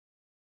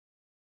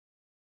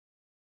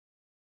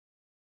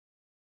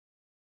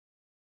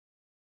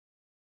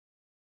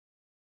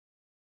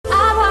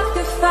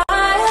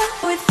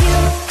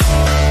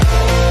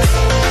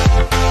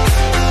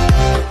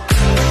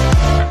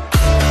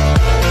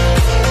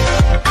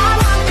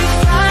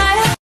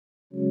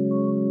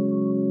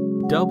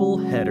Double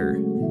header.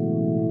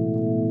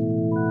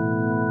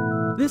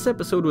 This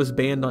episode was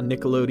banned on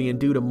Nickelodeon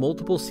due to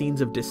multiple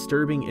scenes of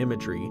disturbing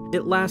imagery.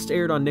 It last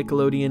aired on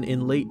Nickelodeon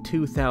in late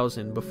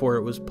 2000 before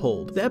it was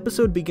pulled. The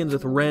episode begins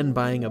with Ren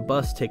buying a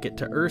bus ticket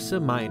to Ursa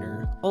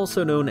Minor,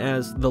 also known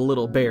as the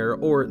Little Bear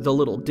or the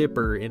Little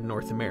Dipper in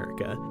North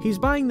America. He's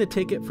buying the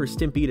ticket for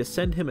Stimpy to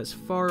send him as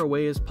far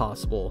away as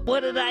possible. What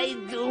did I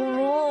do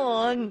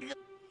wrong?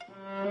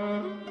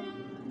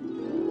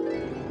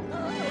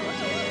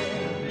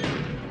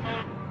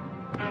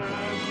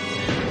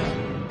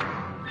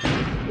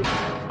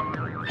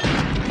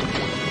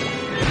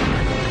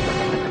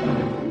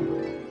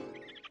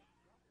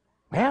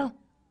 Well,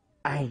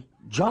 I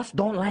just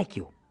don't like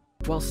you.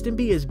 While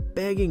Stimpy is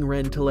begging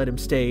Ren to let him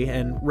stay,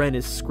 and Ren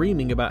is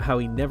screaming about how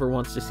he never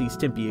wants to see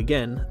Stimpy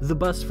again, the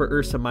bus for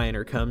Ursa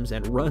Minor comes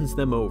and runs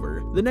them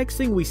over. The next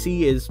thing we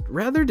see is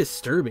rather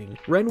disturbing.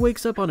 Ren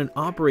wakes up on an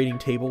operating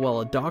table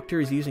while a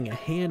doctor is using a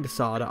hand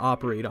saw to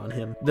operate on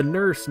him. The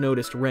nurse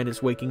noticed Ren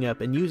is waking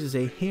up and uses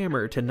a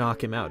hammer to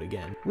knock him out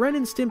again. Ren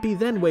and Stimpy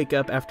then wake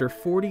up after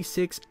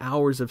 46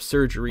 hours of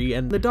surgery,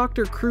 and the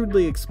doctor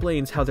crudely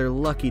explains how they're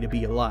lucky to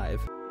be alive.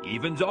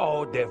 Even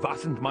though there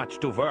wasn't much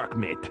to work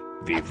with,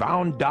 we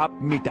wound up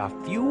with a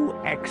few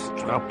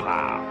extra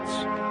parts.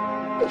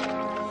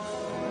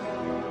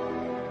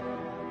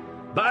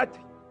 But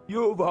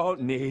you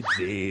won't need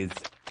these.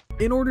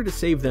 In order to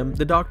save them,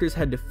 the doctors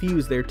had to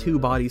fuse their two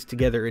bodies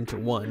together into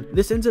one.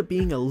 This ends up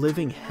being a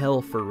living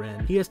hell for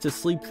Ren. He has to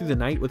sleep through the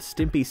night with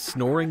Stimpy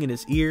snoring in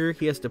his ear,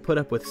 he has to put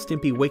up with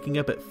Stimpy waking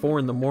up at 4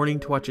 in the morning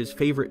to watch his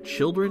favorite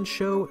children's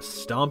show,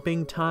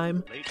 Stomping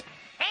Time.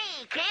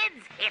 Hey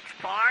kids, it's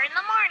 4 in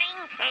the morning,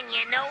 and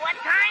you know what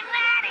time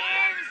that is?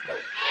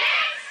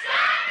 It's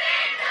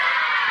stopping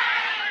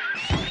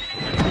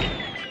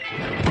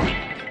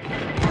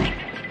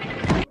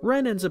time!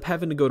 Ren ends up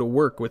having to go to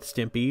work with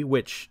Stimpy,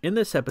 which, in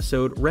this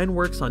episode, Ren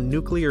works on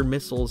nuclear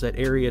missiles at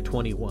Area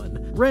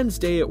 21. Ren's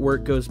day at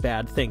work goes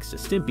bad thanks to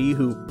Stimpy,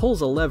 who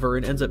pulls a lever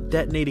and ends up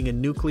detonating a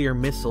nuclear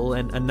missile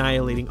and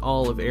annihilating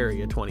all of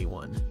Area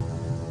 21.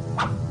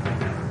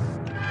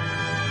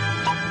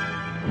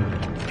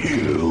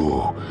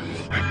 You're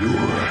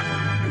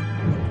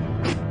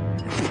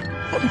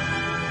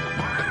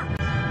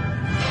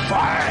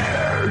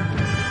fired!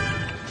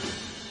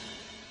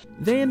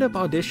 They end up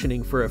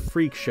auditioning for a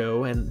freak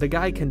show, and the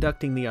guy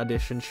conducting the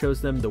audition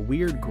shows them the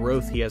weird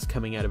growth he has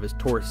coming out of his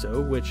torso,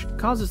 which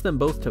causes them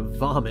both to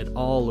vomit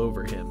all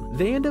over him.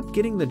 They end up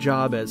getting the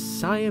job as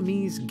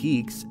Siamese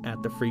geeks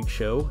at the freak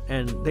show,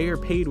 and they are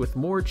paid with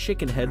more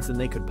chicken heads than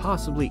they could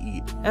possibly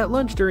eat. At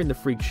lunch during the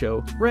freak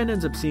show, Ren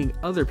ends up seeing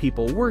other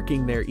people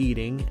working there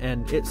eating,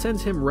 and it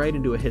sends him right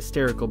into a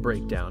hysterical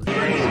breakdown.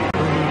 I'm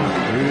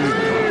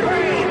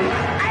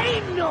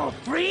no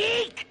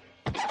freak!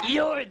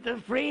 You're the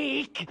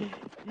freak!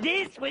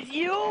 This was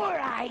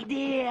your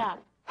idea!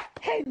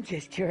 I'm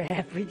just your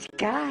average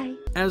guy.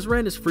 As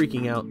Ren is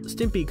freaking out,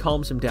 Stimpy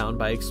calms him down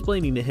by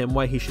explaining to him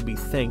why he should be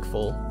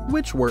thankful,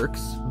 which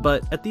works,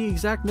 but at the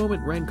exact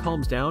moment Ren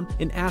calms down,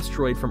 an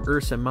asteroid from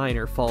Ursa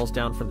Minor falls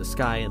down from the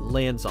sky and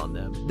lands on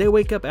them. They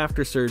wake up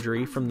after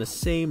surgery from the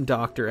same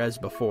doctor as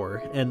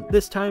before, and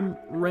this time,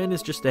 Ren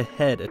is just a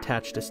head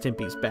attached to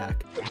Stimpy's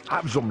back.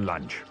 Have some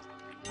lunch.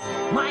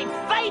 My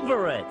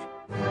favorite!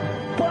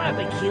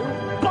 Barbecue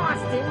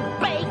Boston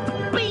baked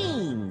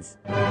beans!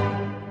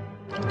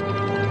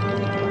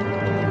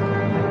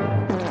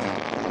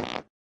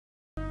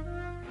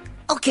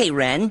 Okay,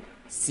 Ren,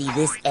 see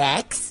this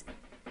X?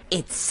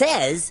 It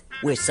says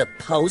we're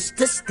supposed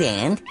to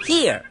stand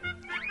here.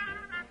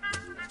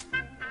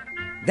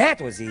 That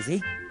was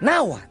easy.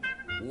 Now what?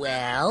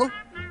 Well,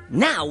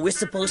 now we're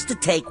supposed to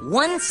take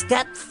one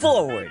step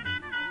forward.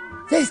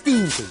 Say,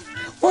 Stimpy,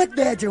 what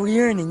badge are we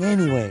earning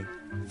anyway?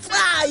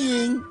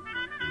 Flying!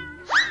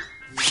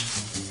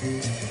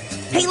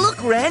 Hey,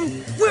 look,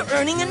 Ren! We're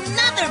earning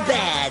another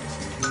badge!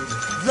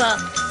 The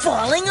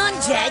Falling on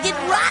Jagged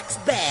Rocks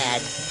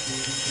badge!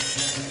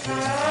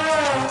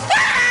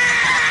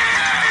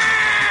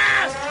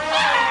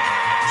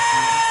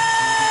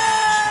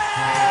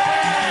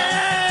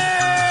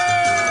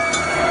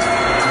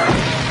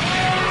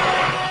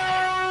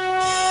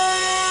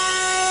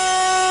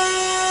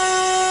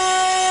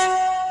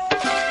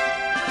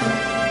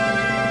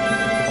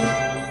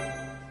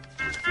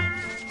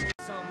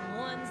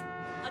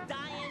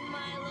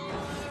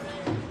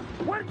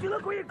 Why don't you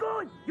look where you're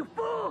going, you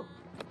fool?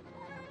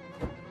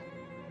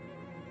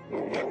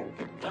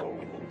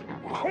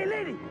 Hey,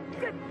 lady,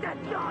 get that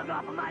dog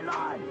off of my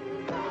lawn!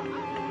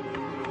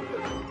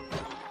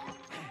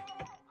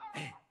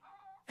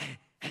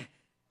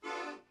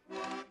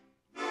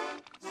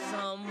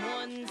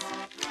 Someone's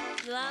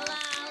la la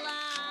la.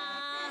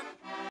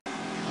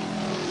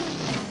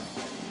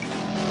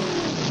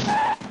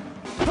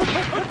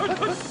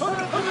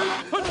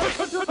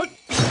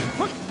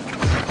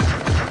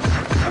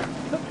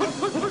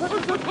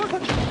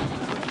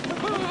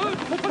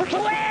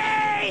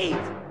 Wait!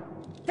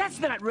 That's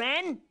not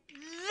Ren.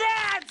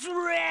 That's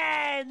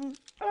Ren.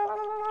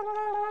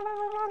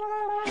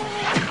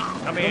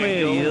 Come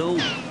here, you.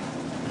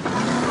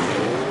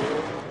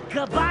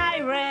 Goodbye,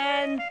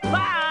 Ren.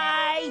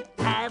 Bye.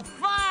 Have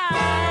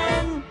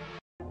fun.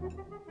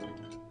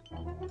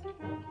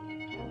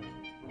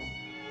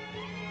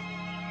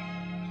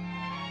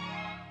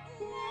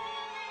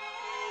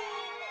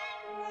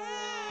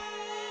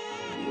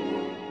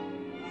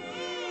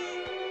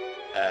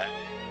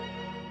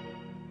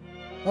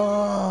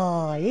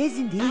 Oh,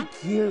 isn't he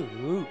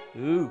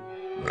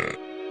cute?